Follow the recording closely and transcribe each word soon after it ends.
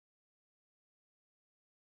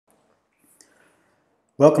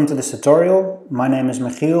Welcome to this tutorial. My name is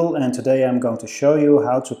Michiel and today I'm going to show you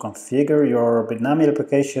how to configure your Bitnami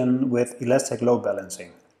application with elastic load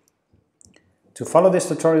balancing. To follow this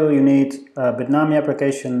tutorial you need a Bitnami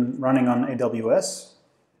application running on AWS.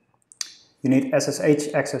 You need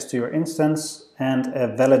SSH access to your instance and a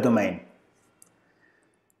valid domain.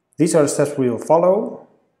 These are the steps we will follow.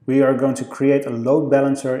 We are going to create a load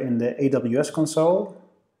balancer in the AWS console.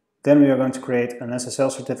 Then we are going to create an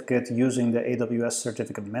SSL certificate using the AWS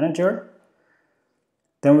Certificate Manager.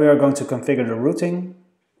 Then we are going to configure the routing.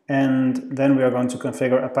 And then we are going to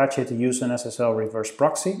configure Apache to use an SSL reverse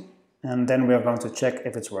proxy. And then we are going to check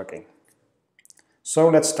if it's working. So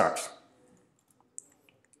let's start.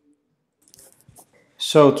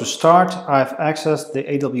 So to start, I've accessed the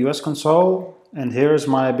AWS console. And here is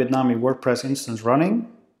my Bitnami WordPress instance running.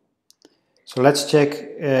 So let's check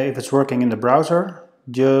if it's working in the browser.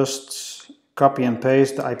 Just copy and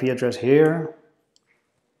paste the IP address here.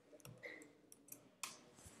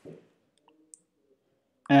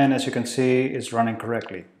 And as you can see, it's running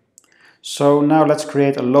correctly. So now let's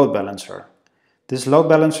create a load balancer. This load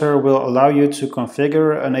balancer will allow you to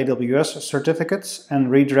configure an AWS certificate and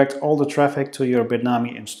redirect all the traffic to your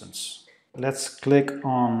Bitnami instance. Let's click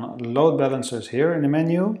on Load Balancers here in the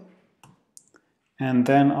menu. And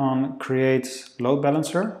then on Create Load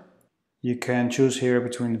Balancer. You can choose here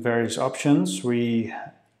between various options. We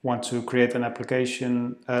want to create an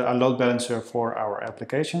application, a load balancer for our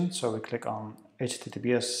application. So we click on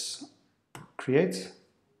HTTPS create.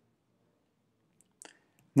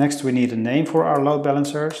 Next we need a name for our load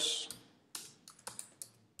balancers.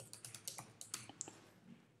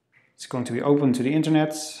 It's going to be open to the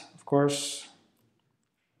internet, of course.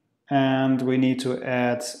 And we need to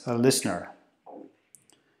add a listener.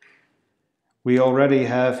 We already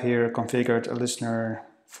have here configured a listener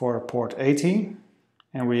for port 80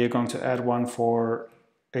 and we are going to add one for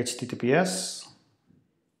HTTPS.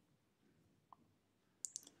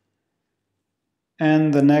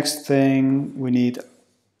 And the next thing we need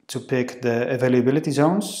to pick the availability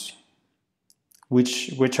zones,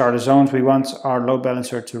 which are the zones we want our load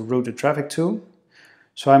balancer to route the traffic to.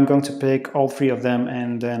 So I'm going to pick all three of them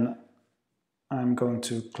and then I'm going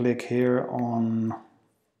to click here on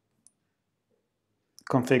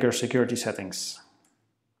Configure security settings.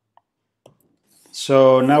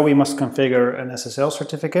 So now we must configure an SSL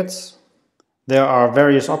certificate. There are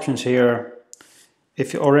various options here.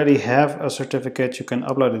 If you already have a certificate, you can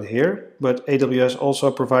upload it here, but AWS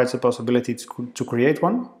also provides the possibility to create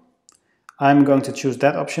one. I'm going to choose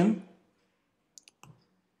that option.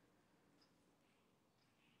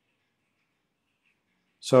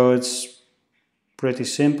 So it's pretty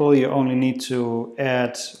simple. You only need to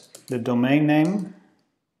add the domain name.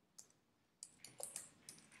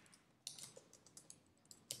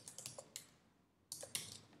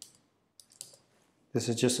 This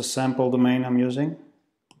is just a sample domain I'm using.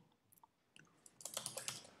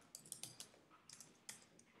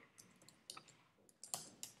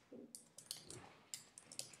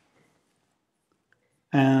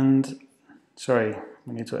 And, sorry,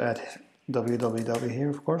 we need to add www here,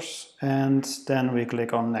 of course. And then we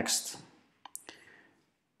click on Next.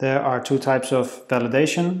 There are two types of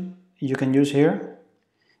validation you can use here.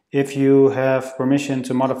 If you have permission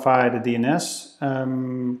to modify the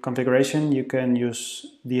DNS configuration, you can use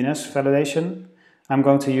DNS validation. I'm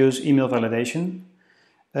going to use email validation.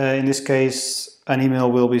 In this case, an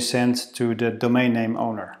email will be sent to the domain name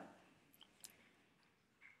owner.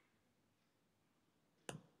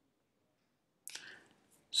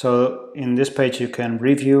 So in this page you can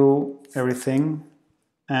review everything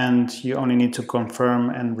and you only need to confirm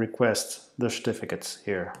and request the certificates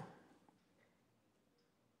here.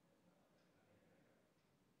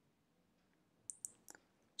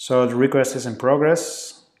 So the request is in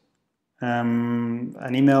progress.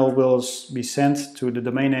 An email will be sent to the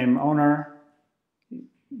domain name owner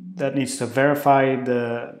that needs to verify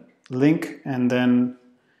the link and then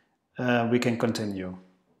we can continue.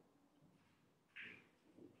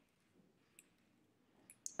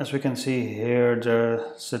 As we can see here,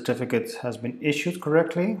 the certificate has been issued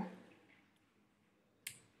correctly.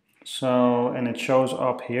 So, and it shows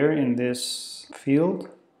up here in this field.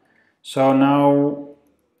 So now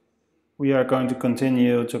we are going to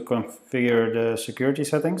continue to configure the security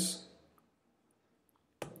settings.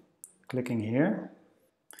 Clicking here.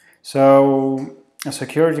 So a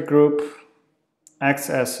security group acts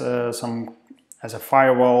as a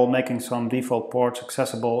firewall, making some default ports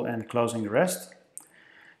accessible and closing the rest.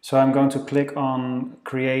 So I'm going to click on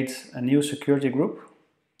Create a new security group.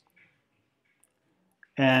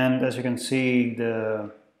 And as you can see,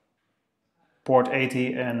 the port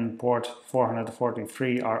 80 and port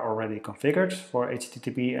 443 are already configured for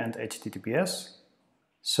HTTP and HTTPS.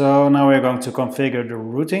 So now we're going to configure the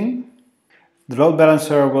routing. The load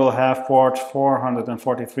balancer will have port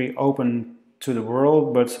 443 open to the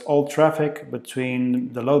world, but all traffic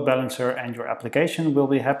between the load balancer and your application will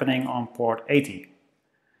be happening on port 80.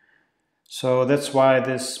 So that's why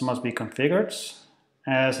this must be configured,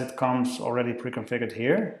 as it comes already pre-configured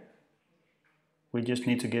here. We just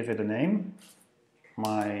need to give it a name,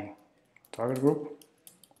 my target group.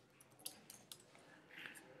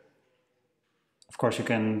 Of course, you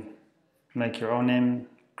can make your own name,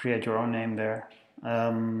 create your own name there.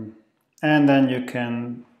 And then you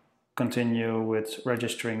can continue with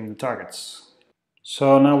registering the targets.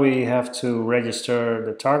 So now we have to register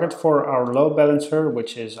the target for our load balancer,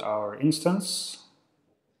 which is our instance.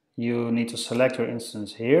 You need to select your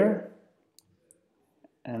instance here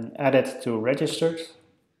and add it to registered.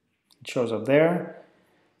 It shows up there.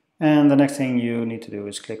 And the next thing you need to do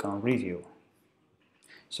is click on review.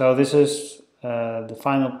 So this is the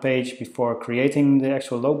final page before creating the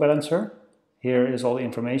actual load balancer. Here is all the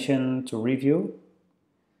information to review.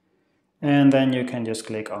 And then you can just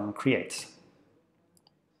click on create.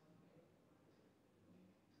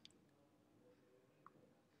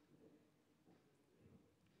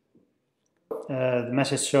 The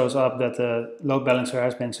message shows up that the load balancer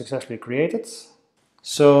has been successfully created.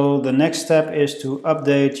 So the next step is to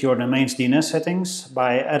update your domain's DNS settings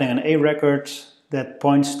by adding an A record that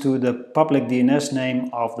points to the public DNS name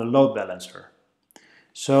of the load balancer.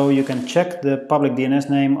 So you can check the public DNS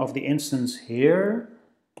name of the instance here.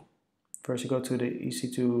 First you go to the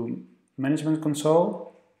EC2 management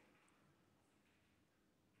console.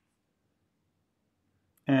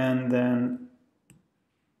 And then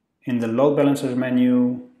in the load balancers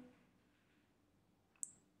menu,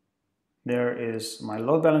 there is my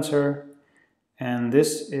load balancer, and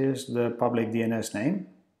this is the public DNS name.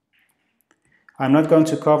 I'm not going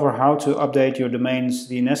to cover how to update your domain's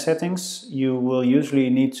DNS settings. You will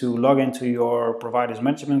usually need to log into your provider's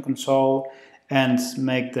management console and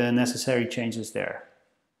make the necessary changes there.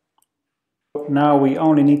 Now we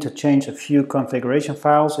only need to change a few configuration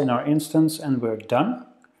files in our instance and we're done.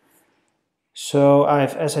 So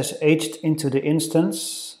I've SSH'd into the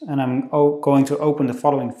instance and I'm going to open the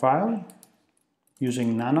following file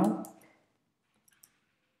using nano.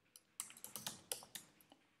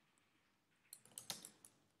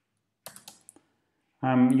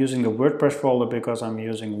 I'm using the Wordpress folder because I'm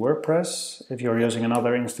using Wordpress. If you're using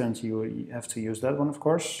another instance, you have to use that one, of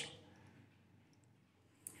course.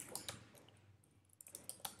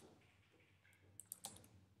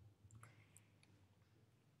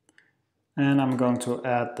 And I'm going to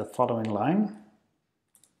add the following line.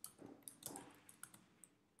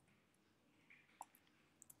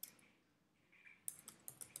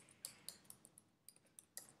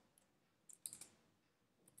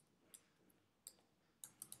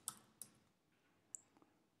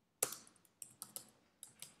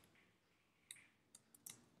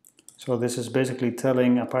 So this is basically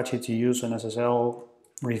telling Apache to use an SSL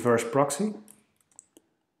reverse proxy.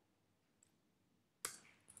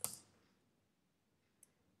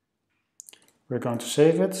 We're going to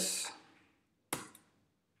save it.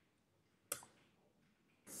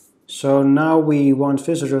 So now we want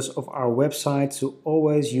visitors of our website to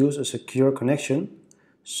always use a secure connection.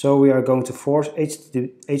 So we are going to force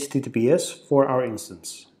HTTPS for our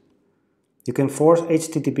instance. You can force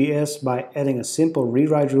HTTPS by adding a simple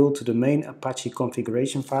rewrite rule to the main Apache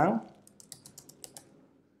configuration file,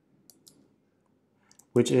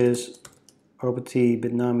 which is opt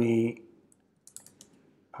bitnami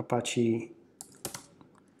apache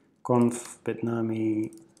conf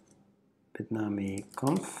bitnami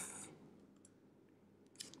conf.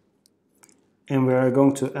 And we are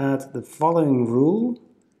going to add the following rule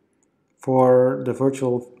for the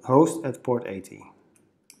virtual host at port 80.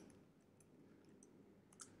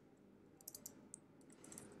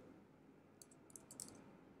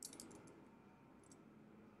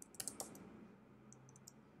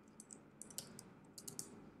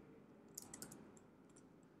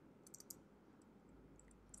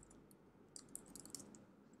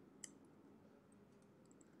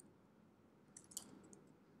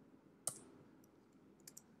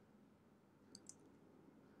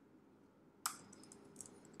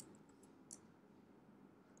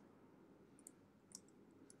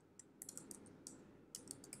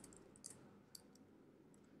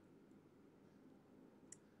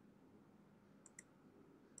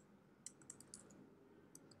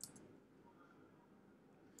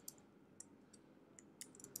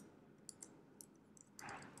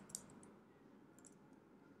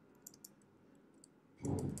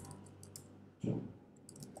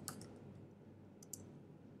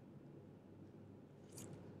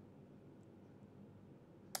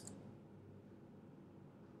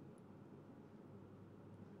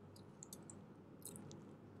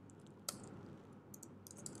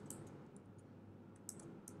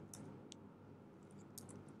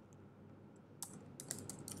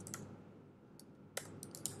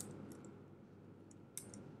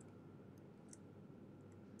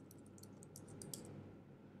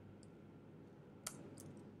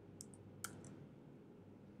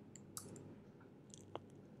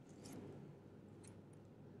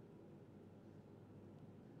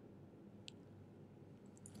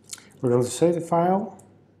 We're going to save the file.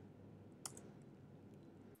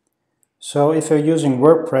 So if you're using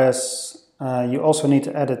WordPress, you also need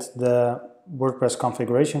to edit the WordPress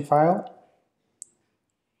configuration file.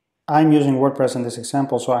 I'm using WordPress in this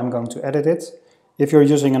example, so I'm going to edit it. If you're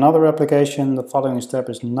using another application, the following step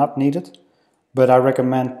is not needed, but I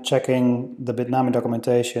recommend checking the Bitnami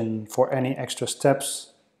documentation for any extra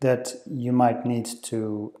steps that you might need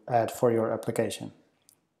to add for your application.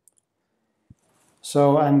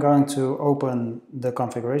 So I'm going to open the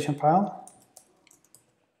configuration file.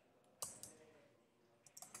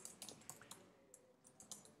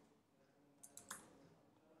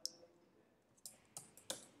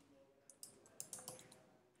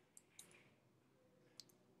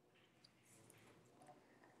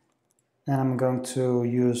 And I'm going to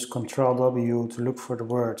use Ctrl W to look for the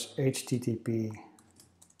words HTTP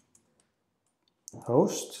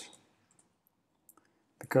host,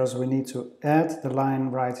 because we need to add the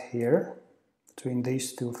line right here between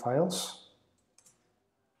these two files.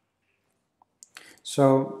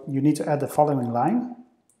 So you need to add the following line.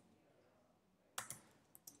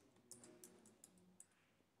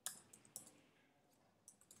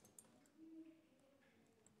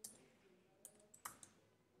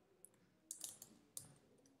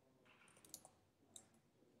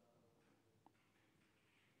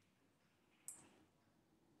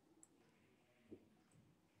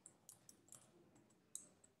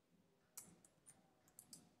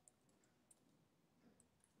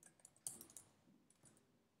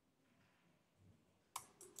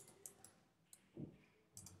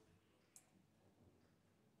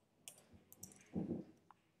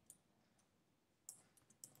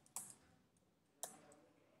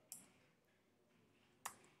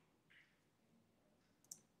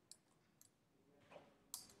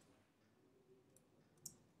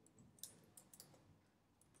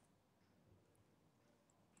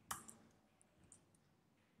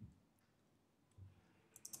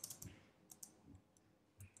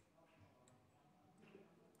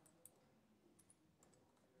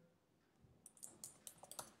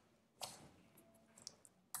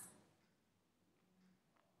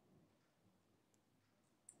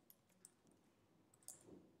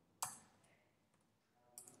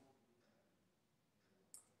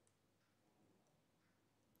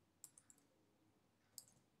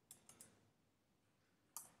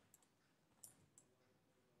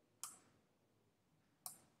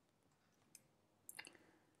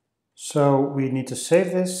 So we need to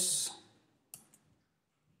save this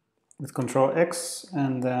with Ctrl X,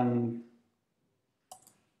 and then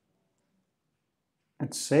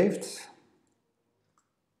it's saved.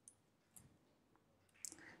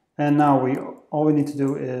 And now all we need to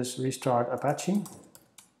do is restart Apache.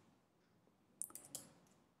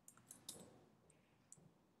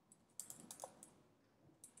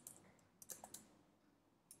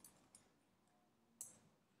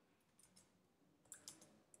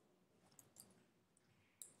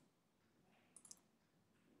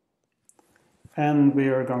 And we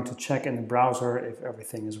are going to check in the browser if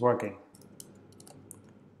everything is working.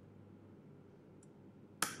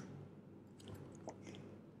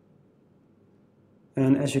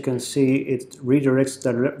 And as you can see, it redirects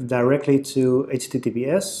directly to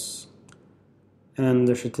HTTPS, and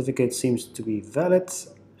the certificate seems to be valid,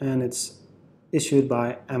 and it's issued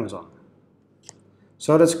by Amazon.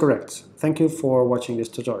 So that's correct. Thank you for watching this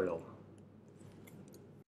tutorial.